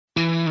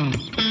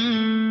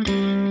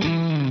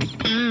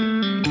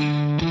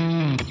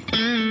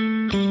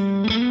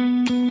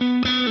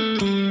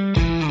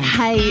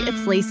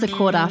it's Lisa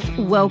Corduff.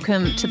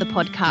 Welcome to the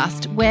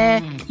podcast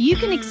where you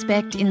can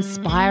expect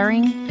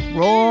inspiring,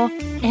 raw,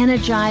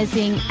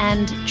 energizing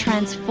and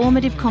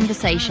transformative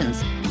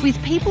conversations with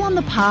people on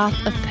the path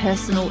of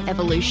personal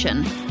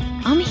evolution.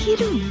 I'm here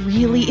to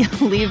really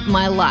live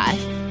my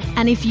life,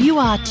 and if you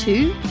are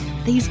too,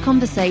 these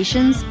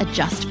conversations are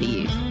just for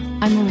you.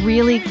 I'm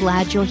really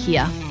glad you're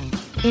here.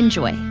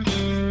 Enjoy.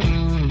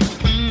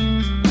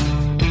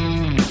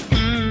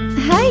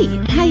 Hey,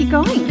 how you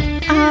going?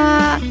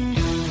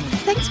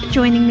 Thanks for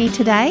joining me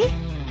today.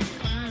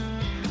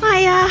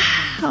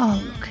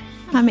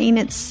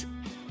 It's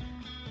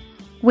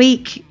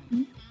week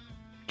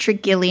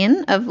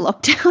trillion of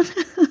lockdown.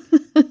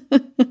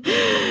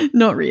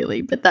 Not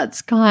really, but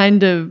that's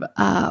kind of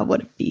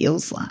what it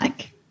feels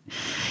like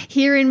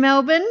here in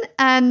Melbourne.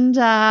 And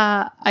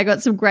I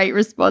got some great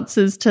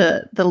responses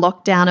to the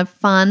Lockdown of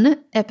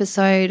Fun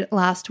episode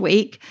last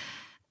week.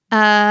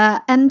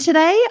 And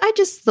today I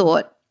just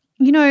thought,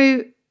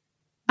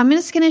 I'm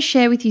just going to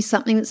share with you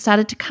something that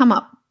started to come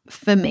up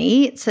for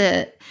me.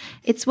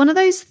 It's one of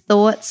those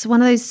thoughts,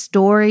 one of those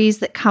stories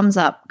that comes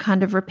up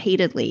kind of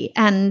repeatedly.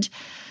 And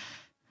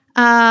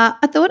I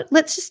thought,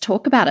 let's just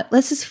talk about it.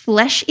 Let's just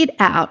flesh it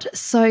out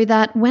so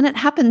that when it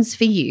happens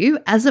for you,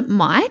 as it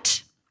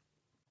might,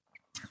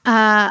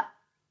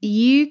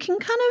 you can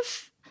kind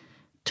of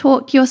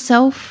talk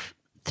yourself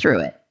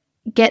through it,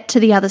 get to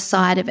the other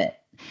side of it.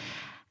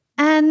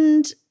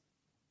 And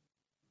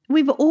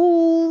we've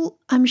all,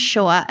 I'm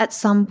sure, at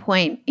some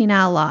point in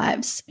our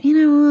lives,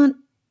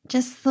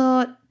 just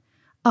thought,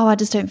 I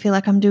just don't feel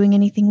like I'm doing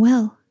anything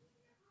well.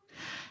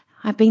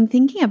 I've been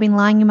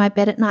lying in my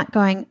bed at night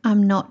going,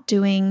 I'm not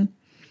doing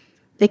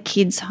the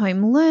kids'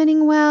 home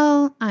learning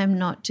well. I'm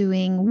not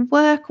doing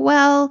work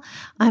well.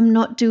 I'm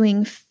not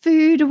doing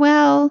food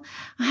well.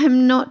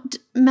 I'm not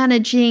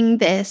managing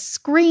their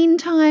screen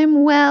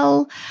time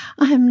well.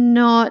 I'm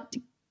not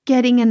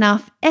getting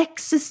enough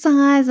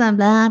exercise. I'm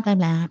blah, blah,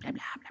 blah, blah, blah,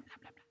 blah.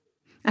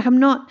 Like I'm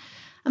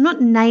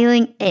not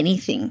nailing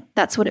anything.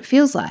 That's what it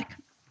feels like.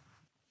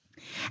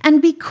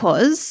 And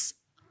because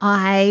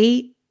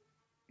I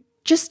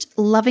just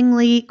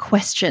lovingly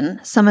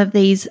question some of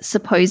these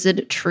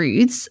supposed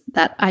truths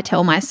that I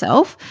tell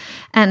myself,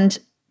 and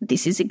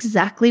this is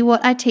exactly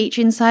what I teach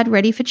inside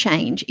Ready for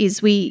Change,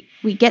 is we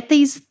get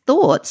these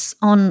thoughts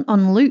on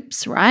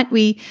loops, right?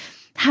 We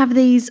have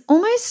these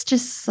almost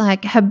just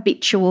like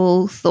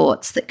habitual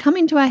thoughts that come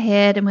into our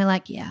head and we're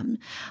like, I'm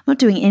not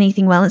doing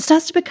anything well. It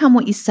starts to become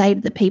what you say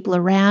to the people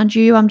around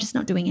you. I'm just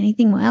not doing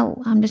anything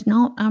well. And then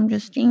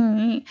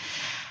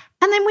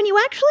when you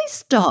actually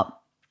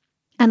stop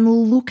and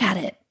look at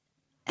it,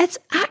 it's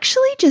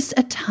actually just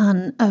a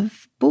ton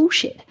of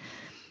bullshit.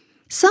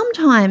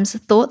 Sometimes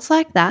thoughts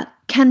like that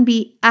can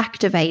be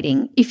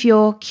activating if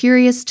you're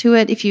curious to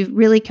it, if you're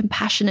really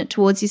compassionate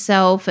towards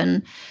yourself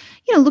and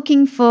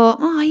looking for,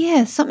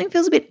 something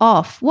feels a bit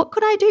off. What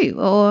could I do?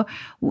 Or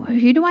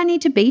who do I need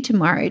to be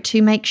tomorrow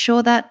to make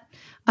sure that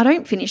I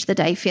don't finish the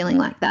day feeling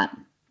like that?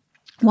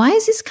 Why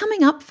is this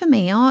coming up for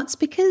me? Oh, it's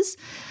because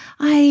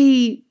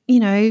I,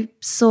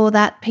 saw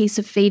that piece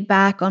of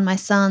feedback on my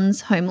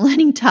son's home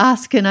learning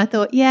task and I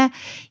thought,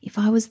 if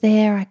I was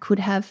there, I could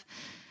have,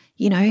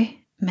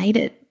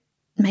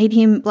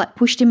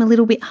 pushed him a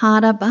little bit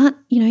harder. But,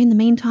 in the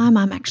meantime,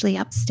 I'm actually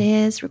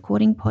upstairs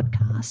recording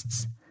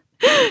podcasts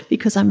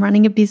because I'm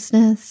running a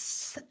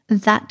business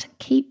that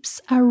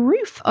keeps a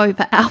roof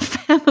over our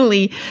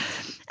family.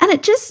 And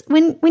it just,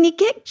 when you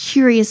get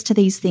curious to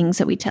these things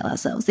that we tell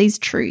ourselves, these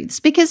truths,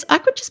 because I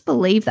could just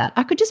believe that.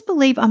 I could just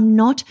believe I'm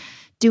not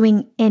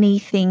doing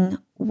anything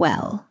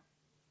well.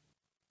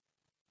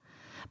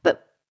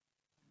 But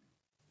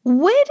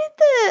where did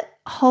the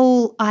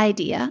whole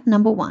idea,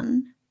 number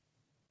one,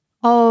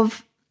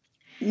 of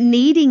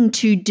needing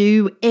to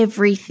do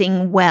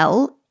everything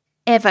well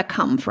ever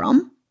come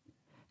from?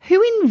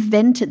 Who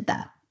invented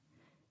that?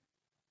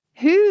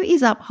 Who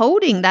is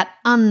upholding that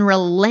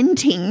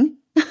unrelenting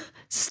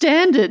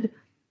standard?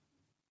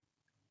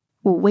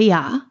 Well, we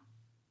are.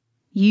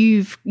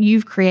 You've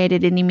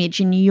created an image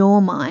in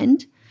your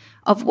mind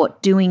of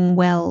what doing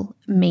well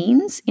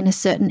means in a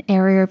certain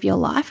area of your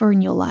life or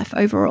in your life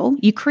overall.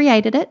 You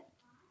created it.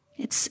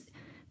 It's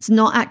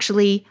not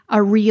actually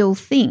a real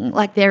thing.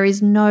 Like there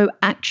is no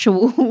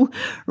actual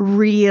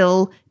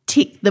real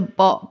tick the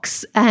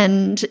box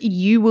and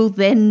you will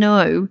then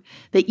know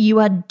that you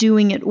are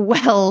doing it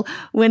well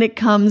when it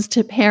comes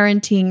to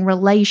parenting,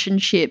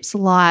 relationships,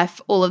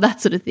 life, all of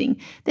that sort of thing.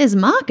 There's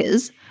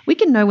markers. We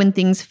can know when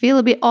things feel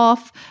a bit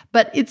off,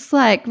 but it's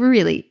like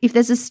really, if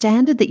there's a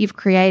standard that you've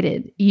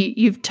created,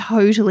 you've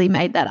totally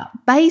made that up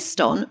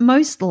based on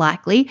most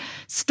likely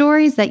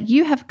stories that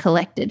you have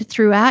collected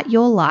throughout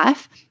your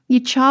life.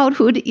 Your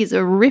childhood is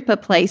a ripper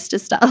place to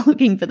start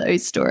looking for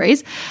those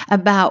stories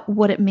about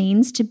what it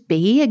means to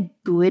be a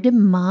good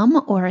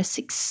mum or a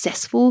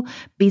successful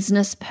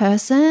business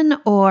person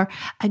or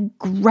a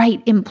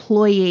great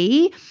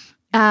employee,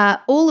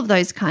 all of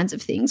those kinds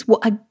of things.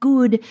 What a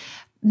good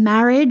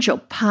marriage or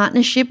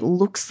partnership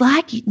looks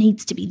like. It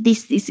needs to be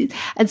this.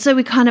 And so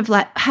we kind of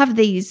like have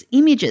these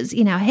images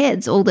in our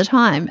heads all the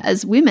time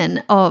as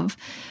women of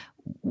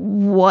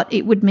what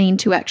it would mean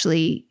to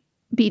actually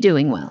be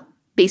doing well,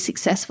 be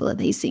successful at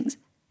these things.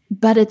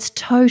 But it's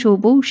total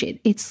bullshit.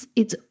 It's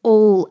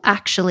all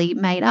actually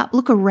made up.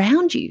 Look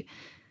around you.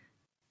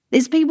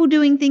 There's people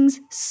doing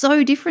things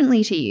so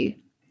differently to you.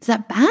 Is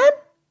that bad?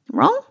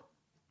 Wrong?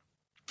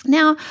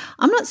 Now,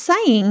 I'm not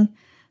saying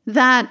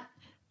that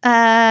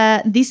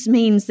this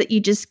means that you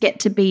just get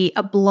to be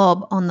a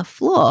blob on the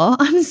floor.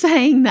 I'm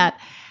saying that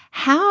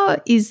how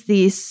is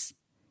this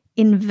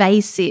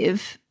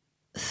invasive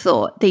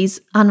thought, these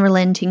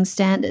unrelenting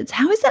standards,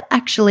 how is that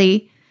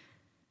actually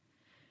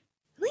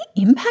really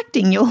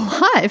impacting your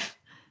life?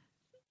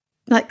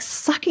 Like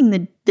sucking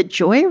the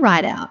joy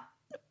right out.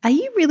 Are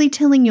you really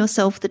telling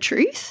yourself the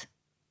truth?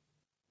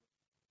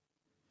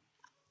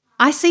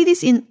 I see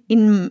this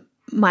in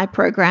my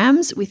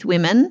programs with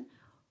women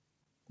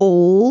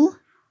all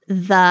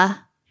the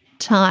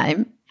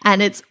time.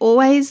 And it's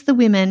always the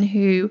women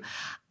who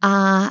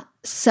are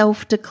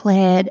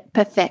self-declared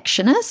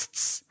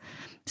perfectionists,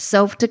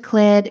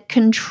 self-declared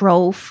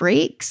control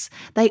freaks.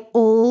 They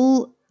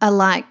all are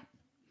like,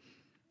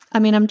 I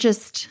mean, I'm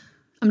just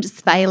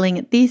failing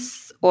at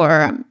this,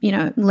 or,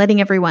 letting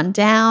everyone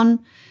down.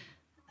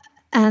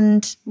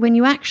 And when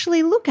you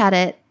actually look at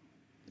it,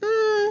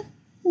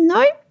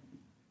 no,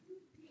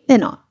 they're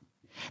not.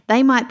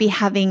 They might be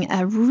having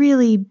a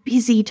really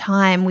busy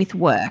time with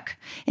work.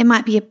 It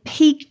might be a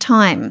peak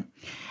time.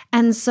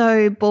 And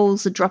so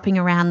balls are dropping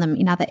around them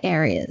in other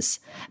areas.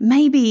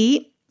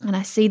 Maybe, and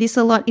I see this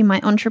a lot in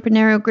my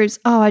entrepreneurial groups,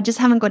 I just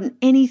haven't gotten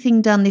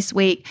anything done this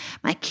week.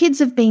 My kids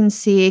have been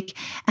sick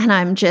and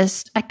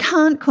I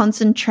can't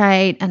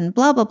concentrate and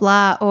blah, blah,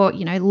 blah, or,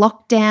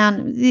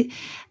 lockdown.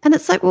 And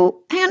it's like,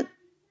 well, hang on,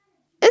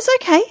 it's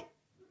okay.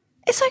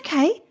 It's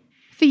okay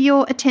for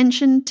your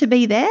attention to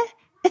be there.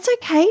 It's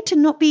okay to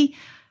not be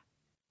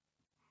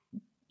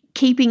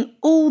keeping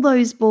all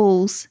those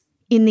balls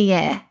in the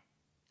air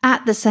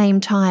at the same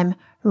time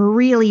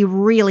really,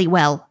 really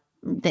well.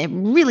 They're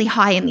really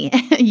high in the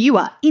air. You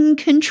are in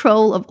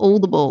control of all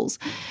the balls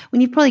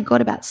when you've probably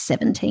got about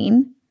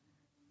 17.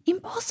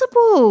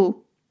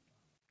 Impossible.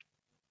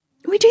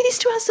 We do this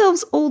to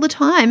ourselves all the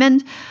time.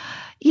 And,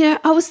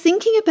 I was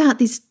thinking about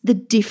the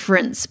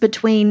difference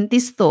between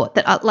this thought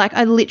that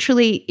I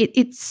literally,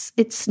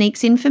 it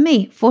sneaks in for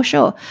me, for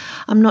sure.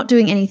 I'm not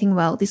doing anything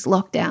well this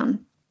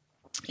lockdown.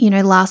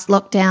 Last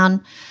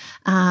lockdown,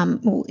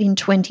 in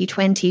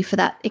 2020 for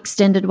that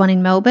extended one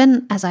in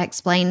Melbourne, as I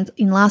explained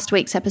in last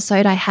week's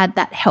episode, I had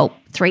that help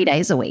 3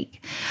 days a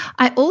week.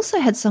 I also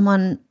had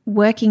someone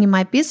working in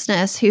my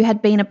business who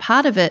had been a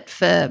part of it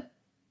for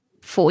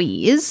 4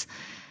 years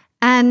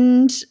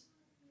and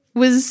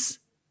was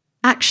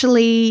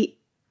actually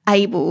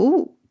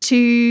able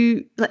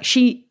to,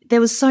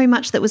 there was so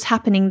much that was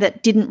happening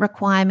that didn't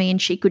require me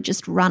and she could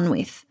just run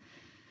with.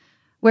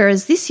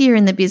 Whereas this year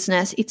in the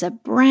business, it's a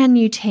brand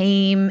new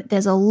team.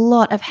 There's a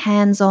lot of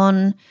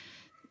hands-on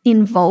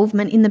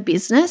involvement in the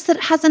business that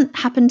hasn't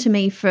happened to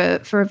me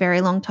for a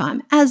very long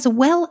time, as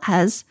well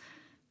as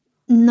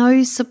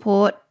no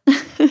support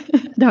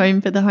at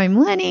home for the home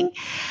learning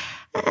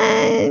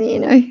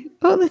and,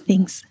 all the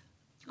things.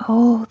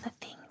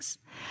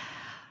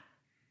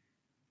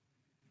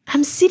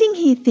 I'm sitting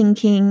here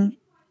thinking,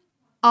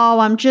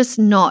 I'm just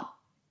not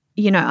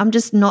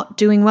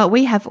doing well.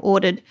 We have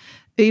ordered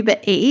Uber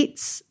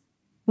Eats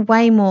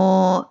way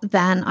more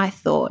than I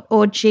thought.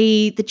 Or,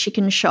 the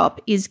chicken shop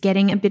is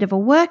getting a bit of a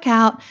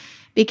workout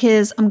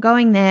because I'm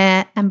going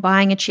there and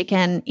buying a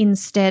chicken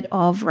instead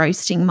of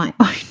roasting my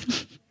own.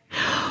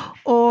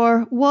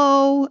 Or,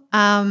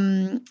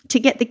 to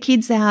get the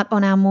kids out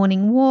on our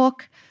morning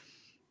walk,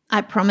 I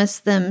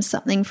promised them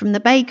something from the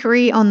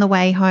bakery on the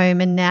way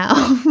home and now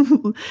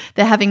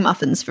they're having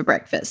muffins for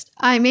breakfast.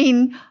 I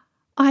mean,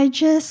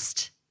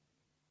 it's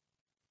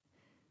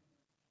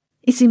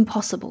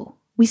impossible.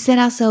 We set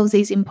ourselves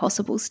these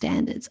impossible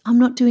standards. I'm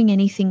not doing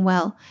anything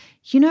well.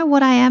 You know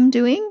what I am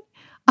doing?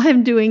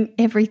 I'm doing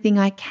everything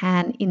I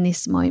can in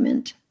this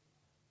moment.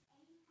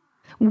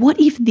 What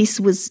if this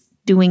was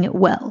doing it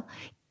well?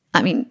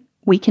 I mean,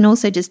 we can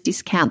also just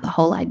discount the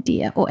whole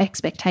idea or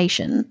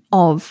expectation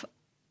of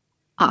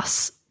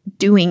us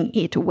doing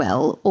it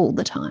well all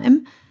the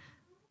time.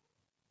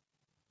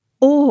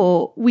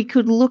 Or we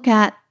could look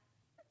at,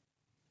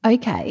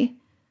 okay,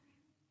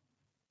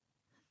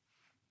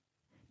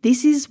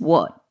 this is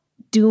what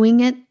doing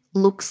it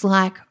looks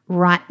like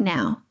right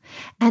now.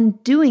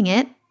 And doing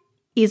it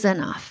is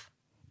enough.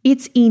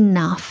 It's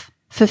enough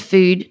for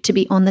food to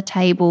be on the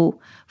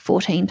table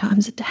 14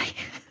 times a day,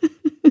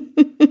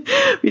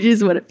 which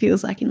is what it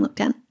feels like in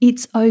lockdown.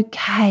 It's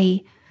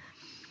okay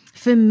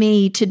for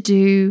me to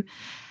do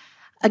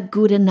a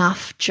good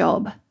enough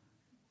job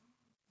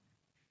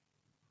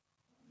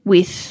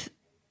with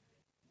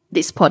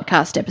this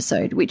podcast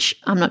episode, which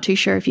I'm not too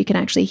sure if you can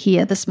actually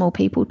hear the small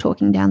people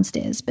talking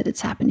downstairs, but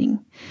it's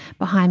happening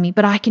behind me.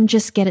 But I can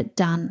just get it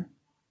done.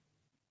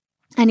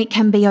 And it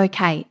can be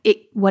okay.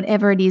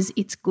 Whatever it is,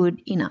 it's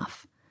good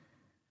enough.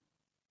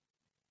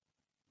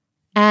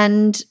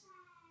 And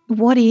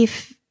what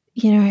if,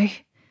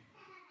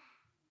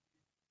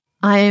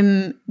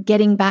 I'm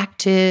getting back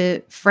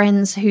to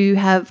friends who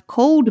have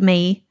called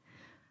me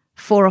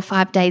 4 or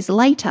 5 days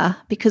later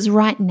because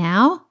right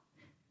now,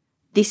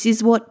 this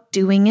is what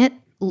doing it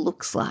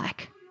looks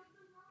like.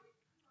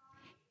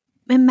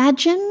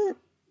 Imagine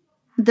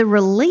the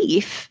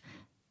relief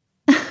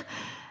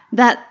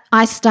that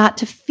I start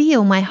to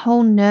feel. My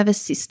whole nervous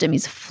system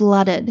is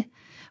flooded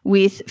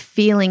with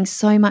feeling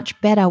so much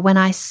better when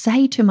I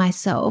say to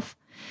myself,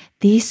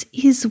 this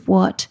is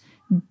what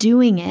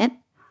doing it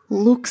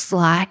looks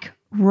like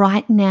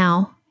right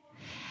now.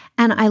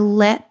 And I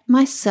let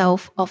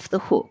myself off the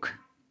hook.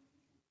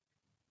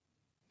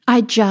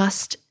 I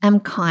just am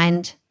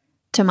kind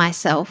to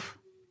myself.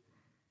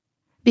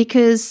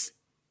 Because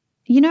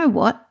you know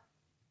what?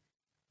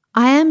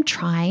 I am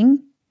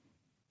trying.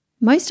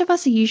 Most of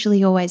us are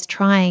usually always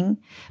trying,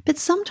 but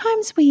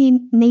sometimes we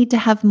need to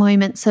have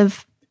moments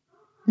of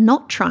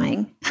not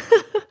trying.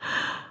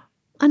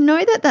 I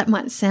know that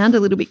might sound a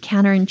little bit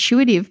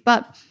counterintuitive,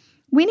 but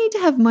we need to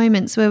have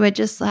moments where we're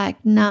just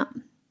like, nah,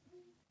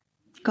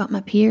 got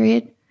my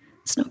period.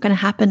 It's not going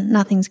to happen.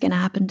 Nothing's going to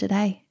happen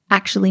today.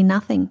 Actually,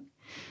 nothing.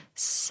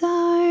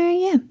 So,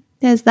 yeah,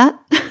 there's that.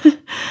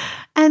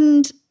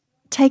 And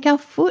take our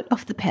foot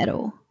off the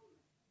pedal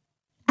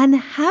and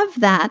have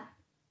that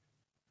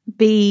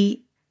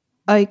be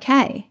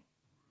okay.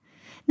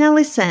 Now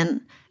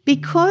listen,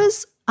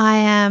 because I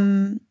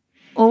am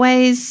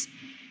always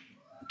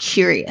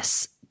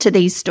curious to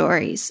these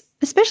stories,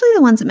 especially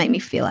the ones that make me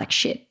feel like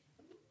shit,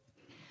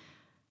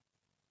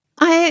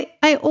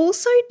 I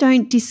also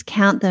don't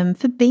discount them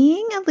for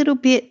being a little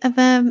bit of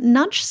a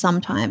nudge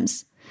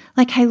sometimes.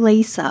 Like, hey,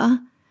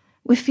 Lisa,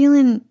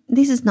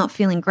 this is not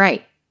feeling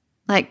great.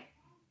 Like,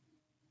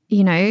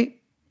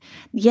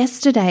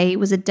 yesterday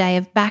was a day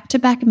of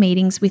back-to-back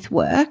meetings with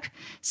work.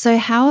 So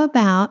how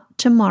about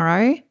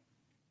tomorrow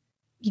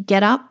you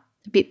get up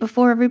a bit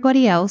before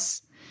everybody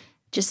else,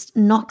 just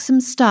knock some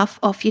stuff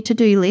off your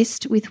to-do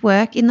list with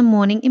work in the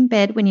morning in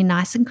bed when you're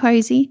nice and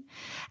cozy.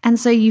 And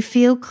so you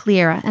feel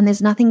clearer and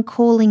there's nothing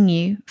calling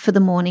you for the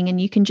morning and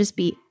you can just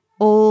be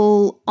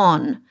all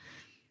on.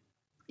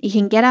 You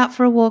can get out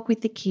for a walk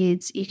with the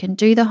kids. You can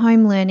do the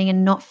home learning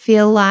and not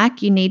feel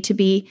like you need to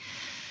be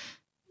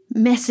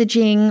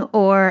messaging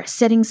or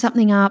setting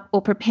something up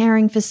or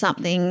preparing for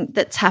something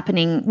that's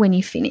happening when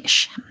you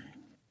finish.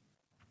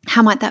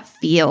 How might that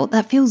feel?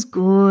 That feels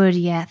good.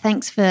 Yeah,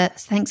 thanks for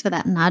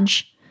that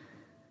nudge.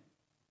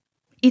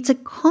 It's a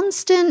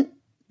constant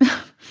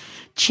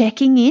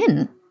checking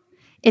in.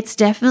 It's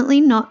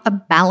definitely not a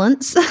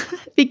balance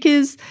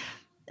because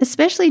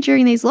especially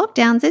during these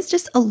lockdowns, there's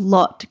just a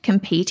lot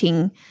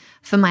competing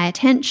for my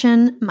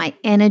attention, my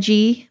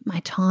energy, my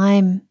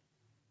time.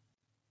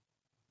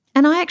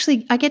 And I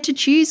get to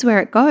choose where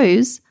it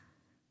goes.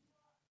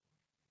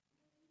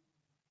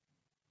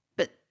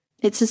 But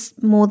it's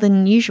just more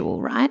than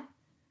usual, right?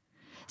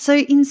 So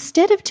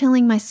instead of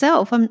telling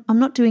myself I'm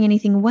not doing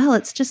anything well,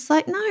 it's just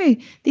like, no,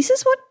 this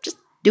is what just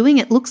doing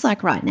it looks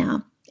like right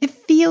now. It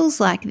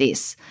feels like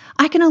this.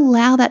 I can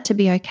allow that to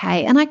be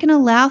okay. And I can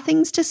allow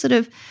things to sort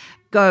of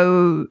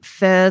go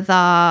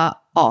further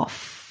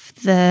off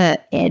the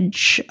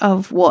edge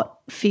of what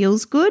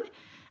feels good. And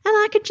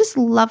I could just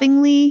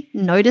lovingly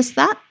notice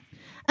that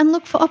and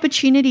look for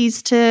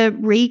opportunities to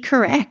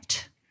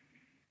recorrect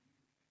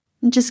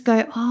and just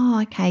go,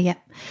 oh, okay, yeah.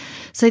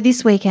 So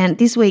this week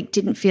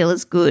didn't feel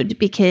as good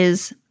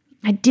because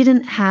I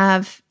didn't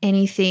have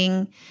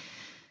anything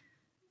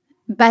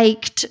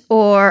baked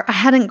or I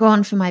hadn't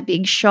gone for my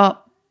big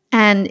shop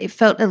and it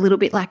felt a little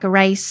bit like a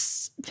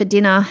race for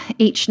dinner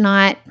each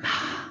night.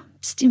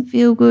 Just didn't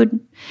feel good.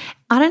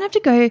 I don't have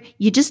to go,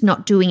 you're just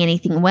not doing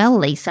anything well,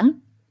 Lisa.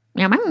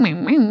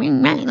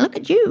 Look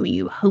at you,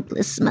 you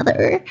hopeless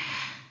mother.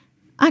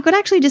 I could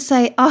actually just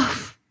say,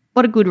 oh,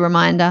 what a good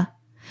reminder.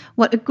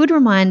 What a good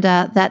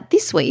reminder that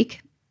this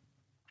week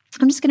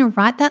I'm just going to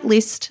write that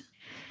list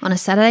on a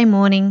Saturday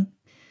morning.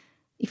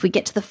 If we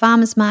get to the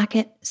farmer's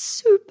market,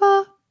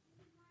 super.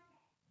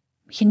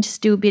 We can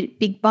just do a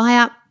big buy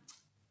up.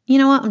 You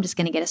know what? I'm just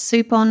going to get a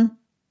soup on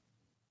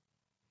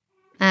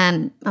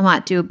and I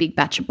might do a big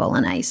batch of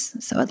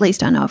bolognese. So at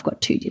least I know I've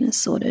got 2 dinners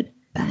sorted.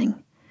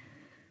 Bang.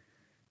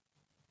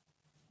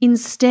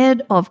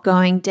 Instead of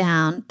going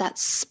down that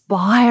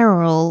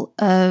spiral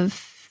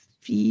of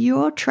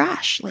you're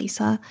trash,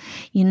 Lisa,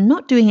 you're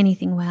not doing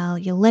anything well,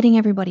 you're letting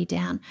everybody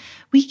down,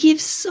 we give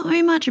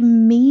so much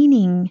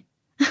meaning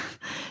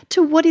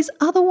to what is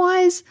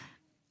otherwise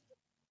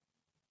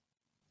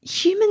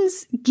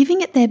humans giving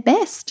it their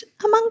best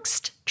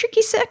amongst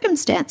tricky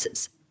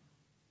circumstances.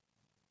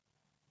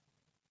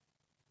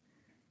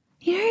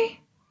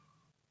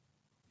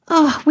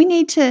 We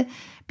need to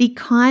be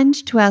kind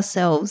to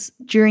ourselves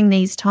during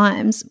these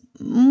times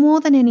more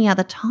than any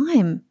other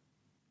time.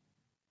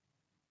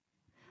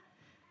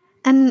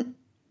 And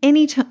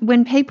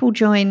when people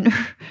join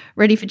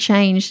Ready for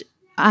Change,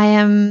 I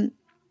am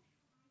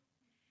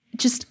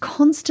just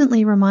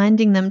constantly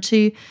reminding them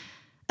to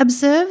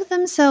observe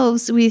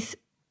themselves with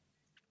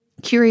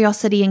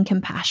curiosity and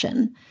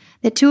compassion.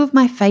 They're two of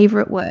my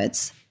favorite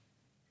words.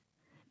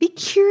 Be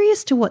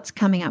curious to what's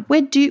coming up.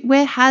 Where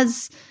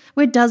does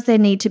there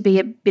need to be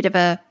a bit of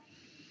a,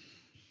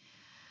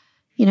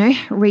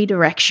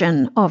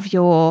 redirection of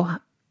your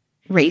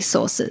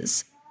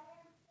resources?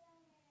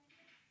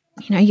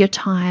 Your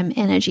time,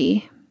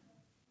 energy,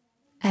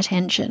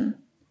 attention.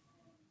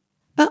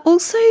 But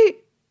also,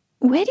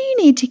 where do you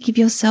need to give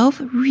yourself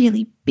a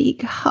really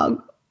big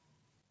hug?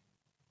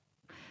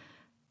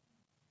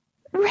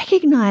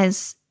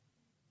 Recognize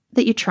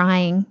that you're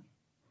trying.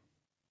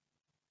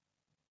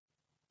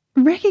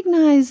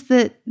 Recognize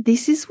that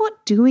this is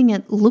what doing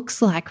it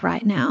looks like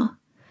right now.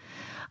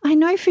 I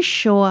know for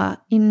sure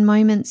in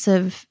moments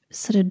of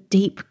sort of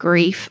deep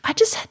grief, I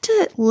just had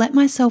to let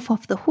myself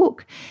off the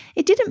hook.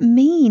 It didn't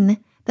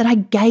mean that I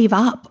gave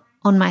up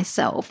on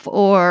myself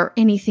or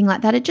anything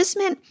like that. It just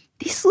meant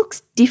this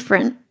looks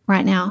different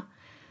right now.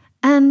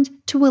 And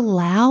to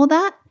allow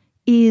that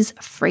is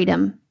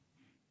freedom.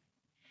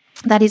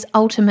 That is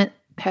ultimate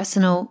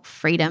personal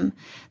freedom.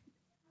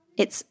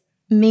 It's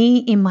me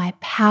in my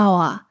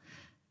power,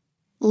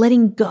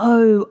 letting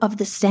go of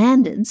the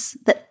standards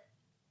that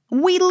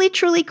we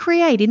literally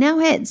create in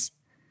our heads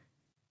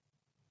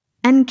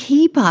and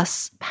keep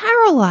us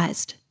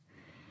paralyzed,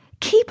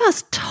 keep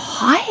us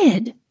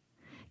tired,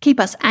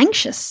 keep us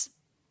anxious.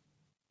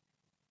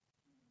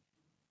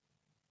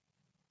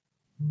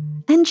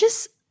 And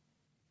just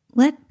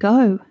let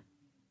go.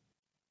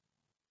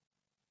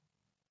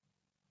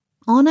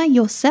 Honor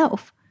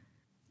yourself,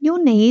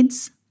 your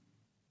needs.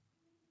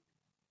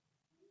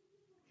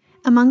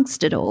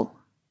 Amongst it all,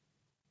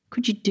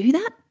 could you do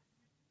that?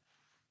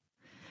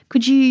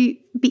 Could you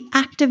be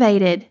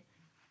activated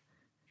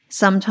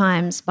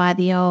sometimes by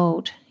the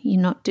old,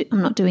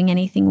 I'm not doing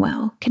anything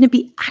well? Can it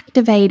be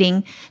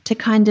activating to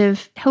kind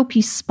of help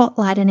you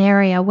spotlight an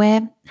area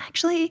where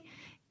actually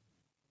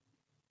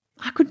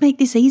I could make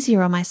this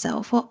easier on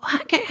myself? Or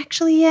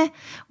actually, yeah,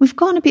 we've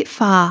gone a bit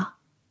far.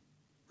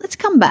 Let's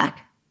come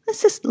back.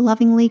 Let's just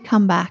lovingly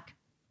come back.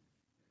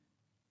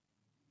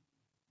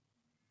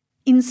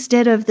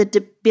 Instead of the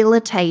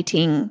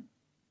debilitating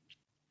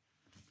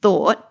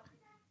thought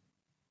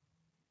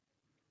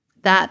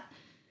that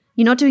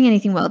you're not doing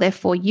anything well,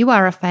 therefore you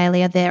are a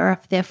failure,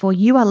 therefore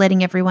you are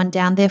letting everyone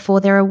down,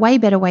 therefore there are way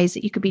better ways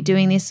that you could be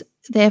doing this,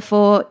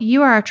 therefore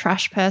you are a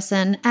trash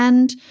person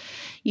and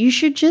you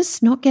should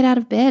just not get out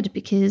of bed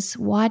because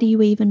why do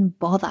you even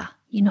bother?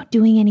 You're not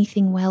doing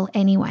anything well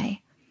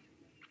anyway.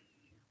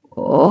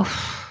 Oh,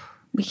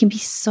 we can be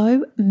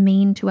so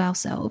mean to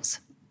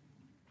ourselves.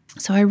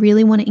 So I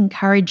really want to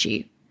encourage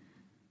you.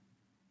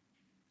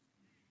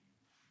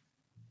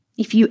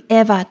 If you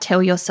ever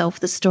tell yourself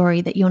the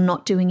story that you're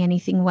not doing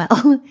anything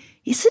well,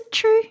 is it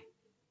true?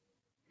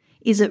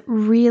 Is it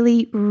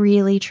really,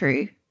 really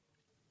true?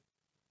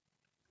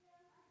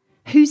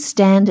 Whose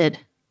standard?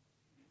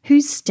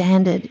 Whose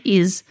standard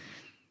is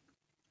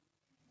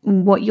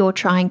what you're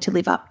trying to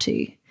live up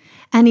to?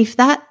 And if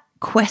that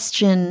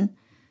question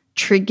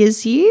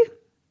triggers you,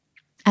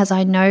 as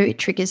I know it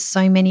triggers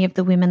so many of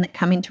the women that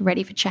come into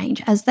Ready for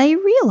Change, as they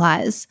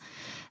realize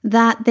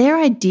that their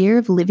idea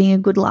of living a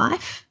good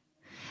life,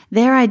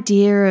 their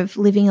idea of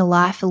living a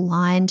life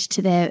aligned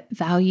to their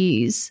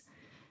values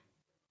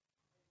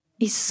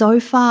is so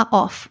far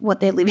off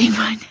what they're living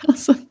right now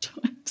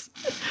sometimes.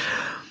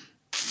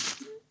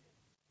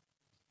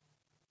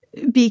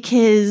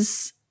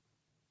 Because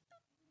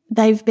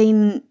they've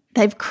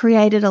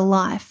created a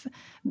life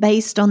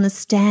based on the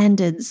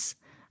standards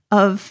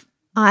of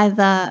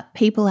either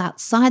people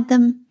outside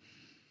them,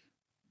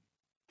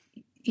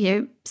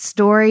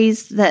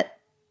 stories that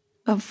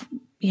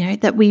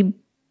we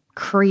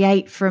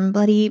create from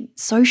bloody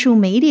social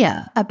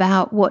media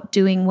about what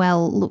doing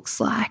well looks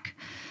like,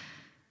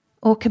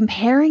 or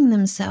comparing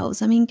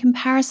themselves. I mean,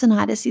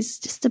 comparisonitis is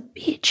just a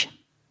bitch.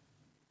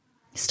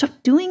 Stop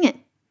doing it.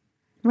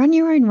 Run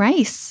your own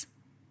race.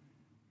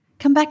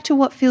 Come back to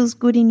what feels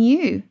good in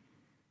you.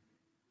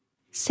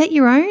 Set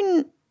your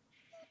own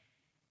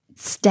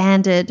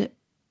standard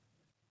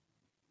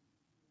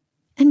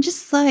and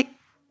just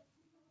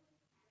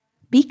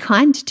be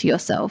kind to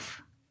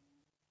yourself.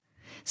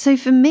 So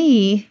for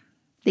me,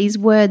 these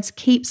words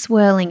keep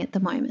swirling at the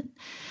moment.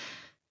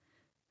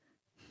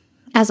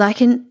 As I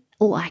can,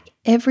 like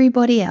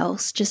everybody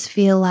else, just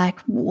feel like,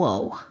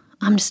 whoa,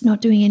 I'm just not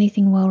doing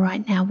anything well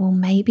right now. Well,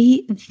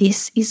 maybe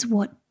this is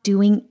what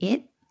doing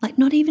it,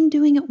 not even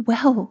doing it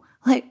well.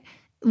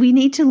 We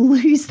need to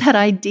lose that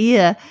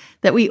idea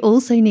that we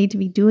also need to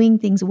be doing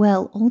things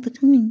well all the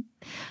time.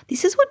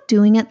 This is what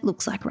doing it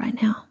looks like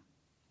right now.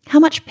 How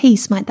much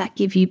peace might that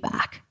give you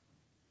back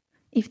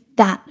if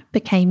that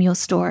became your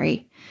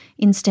story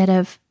instead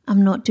of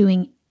I'm not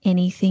doing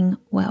anything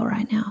well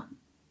right now?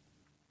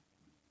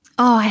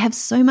 Oh, I have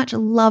so much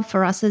love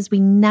for us as we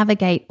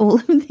navigate all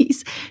of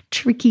these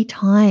tricky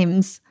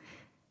times.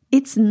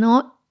 It's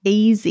not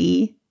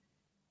easy.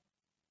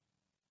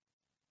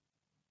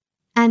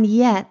 And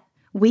yet,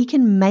 we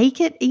can make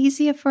it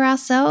easier for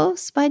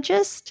ourselves by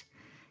just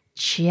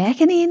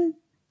checking in,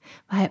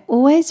 by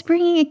always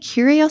bringing a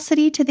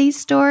curiosity to these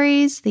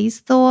stories, these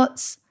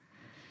thoughts,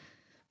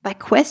 by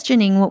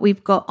questioning what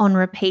we've got on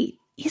repeat.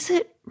 Is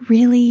it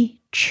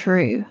really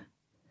true?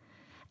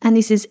 And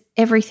this is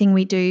everything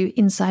we do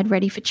inside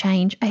Ready for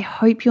Change. I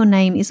hope your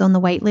name is on the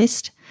wait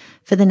list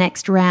for the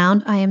next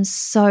round. I am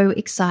so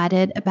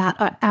excited about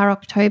our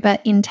October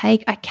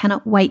intake. I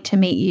cannot wait to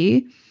meet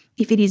you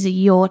if it is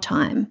your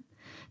time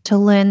to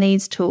learn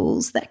these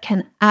tools that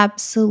can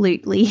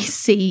absolutely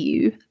see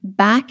you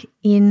back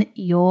in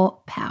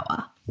your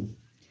power.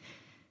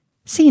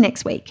 See you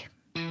next week.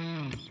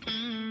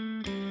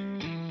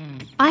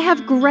 I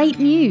have great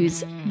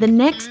news. The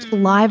next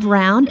live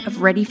round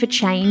of Ready for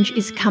Change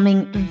is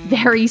coming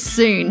very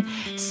soon.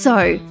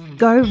 So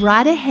go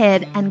right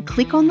ahead and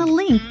click on the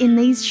link in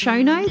these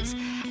show notes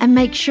and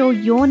make sure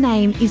your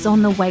name is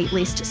on the wait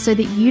list so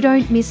that you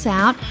don't miss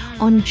out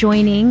on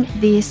joining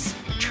this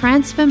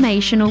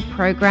transformational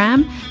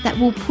program that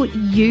will put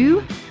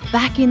you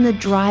back in the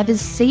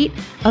driver's seat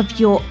of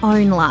your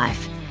own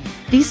life.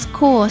 This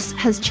course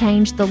has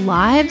changed the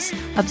lives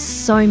of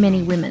so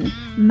many women.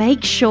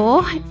 Make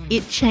sure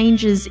it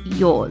changes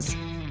yours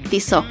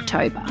this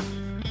October.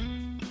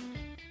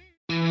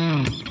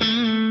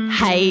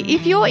 Hey,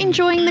 if you're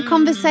enjoying the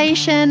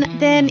conversation,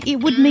 then it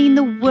would mean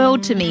the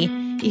world to me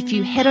if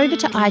you head over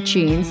to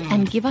iTunes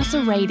and give us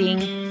a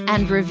rating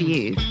and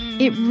review.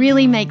 It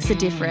really makes a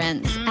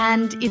difference,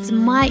 and it's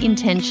my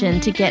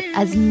intention to get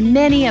as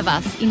many of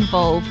us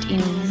involved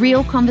in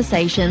real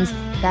conversations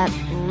that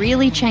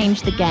really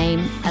change the game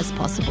as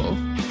possible.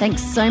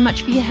 Thanks so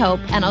much for your help,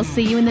 and I'll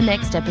see you in the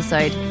next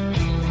episode.